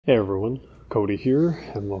Hey everyone, Coty here,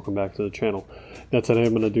 and welcome back to the channel. Now today I'm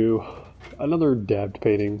going to do another dabbed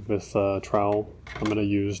painting with trowel. I'm going to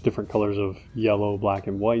use different colors of yellow, black,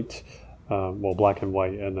 and white. Well, black and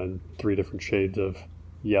white, and then three different shades of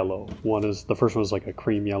yellow. The first one is like a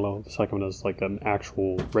cream yellow, the second one is like an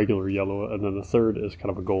actual regular yellow, and then the third is kind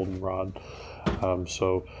of a goldenrod.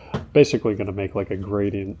 So basically going to make like a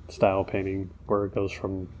gradient style painting where it goes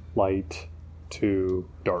from light to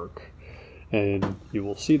dark. And you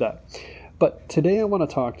will see that. But today I want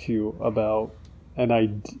to talk to you about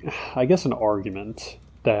I guess an argument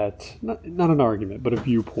that, not an argument, but a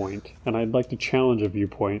viewpoint. And I'd like to challenge a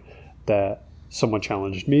viewpoint that someone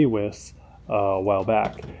challenged me with a while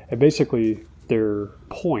back. And basically their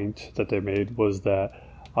point that they made was that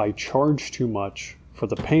I charge too much for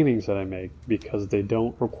the paintings that I make because they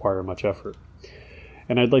don't require much effort.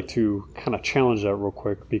 And I'd like to kind of challenge that real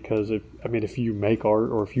quick because if you make art,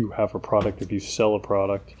 or if you have a product, if you sell a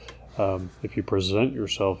product, if you present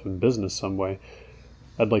yourself in business some way,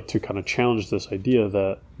 I'd like to kind of challenge this idea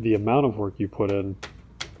that the amount of work you put in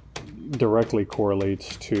directly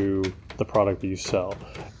correlates to the product that you sell.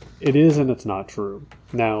 It is and it's not true.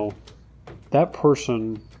 Now, that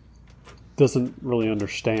person doesn't really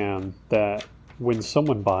understand that when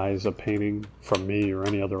someone buys a painting from me or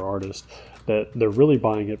any other artist, that they're really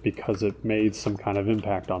buying it because it made some kind of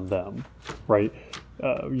impact on them, right?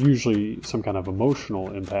 Usually some kind of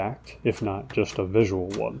emotional impact, if not just a visual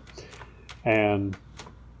one. And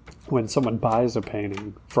when someone buys a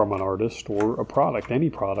painting from an artist or a product, any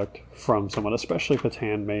product from someone, especially if it's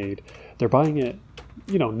handmade, they're buying it,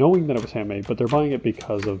 knowing that it was handmade, but they're buying it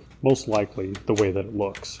because of most likely the way that it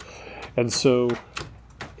looks. And so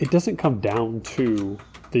it doesn't come down to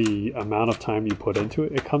the amount of time you put into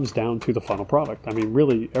it. It comes down to the final product. I mean,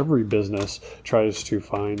 really, every business tries to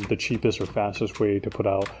find the cheapest or fastest way to put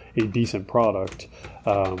out a decent product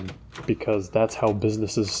because that's how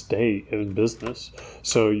businesses stay in business.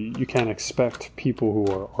 So you can't expect people who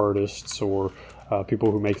are artists or people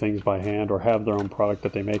who make things by hand or have their own product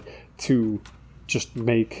that they make to just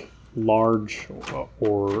make large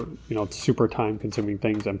or super time consuming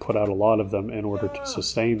things and put out a lot of them in order to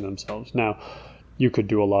sustain themselves. Now, you could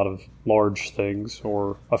do a lot of large things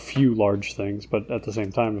or a few large things, but at the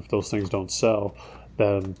same time, if those things don't sell,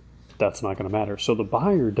 then that's not going to matter. So the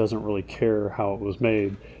buyer doesn't really care how it was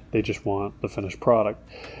made. They just want the finished product.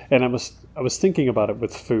 And I was thinking about it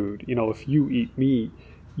with food. If you eat meat,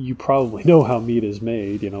 you probably know how meat is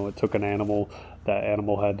made. It took an animal. That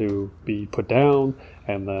animal had to be put down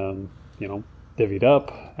and then, divvied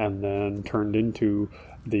up and then turned into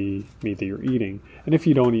the meat that you're eating. And if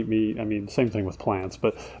you don't eat meat, same thing with plants.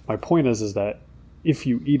 But my point is that if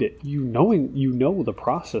you eat it, you know the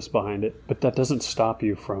process behind it, but that doesn't stop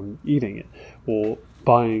you from eating it. Well,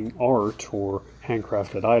 buying art or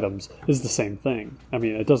handcrafted items is the same thing.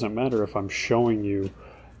 It doesn't matter if I'm showing you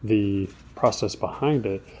the process behind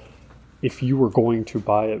it. If you were going to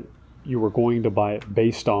buy it, you were going to buy it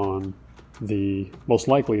based on most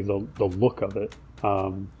likely the look of it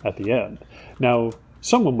at the end. Now,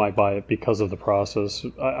 someone might buy it because of the process.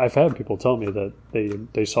 I've had people tell me that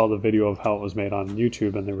they saw the video of how it was made on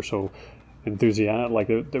YouTube and they were so enthusiastic, like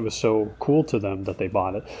it was so cool to them that they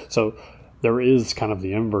bought it. So there is kind of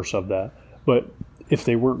the inverse of that. But if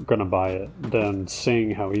they weren't going to buy it, then seeing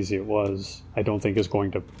how easy it was, I don't think is going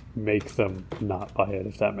to make them not buy it,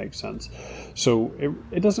 if that makes sense. So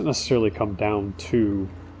it doesn't necessarily come down to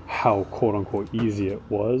how quote-unquote easy it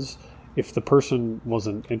was. If the person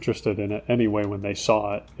wasn't interested in it anyway when they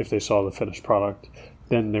saw it, if they saw the finished product,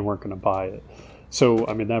 then they weren't going to buy it. So,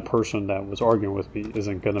 that person that was arguing with me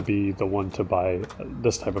isn't going to be the one to buy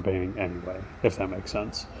this type of painting anyway, if that makes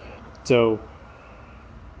sense. So,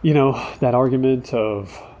 that argument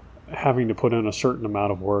of having to put in a certain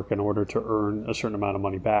amount of work in order to earn a certain amount of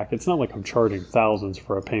money back, it's not like I'm charging thousands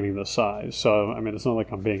for a painting this size. So, it's not like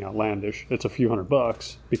I'm being outlandish. It's a few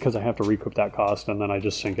 $100 because I have to recoup that cost and then I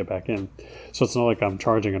just sink it back in. So it's not like I'm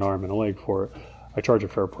charging an arm and a leg for it. I charge a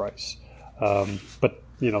fair price. But,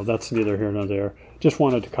 that's neither here nor there. Just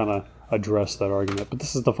wanted to kind of address that argument. But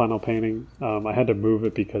this is the final painting. I had to move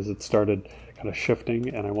it because it started kind of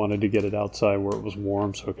shifting and I wanted to get it outside where it was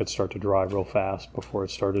warm so it could start to dry real fast before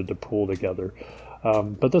it started to pull together.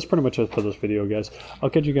 But that's pretty much it for this video, guys.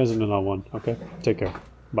 I'll catch you guys in another one. Okay, take care.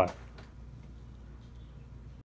 Bye.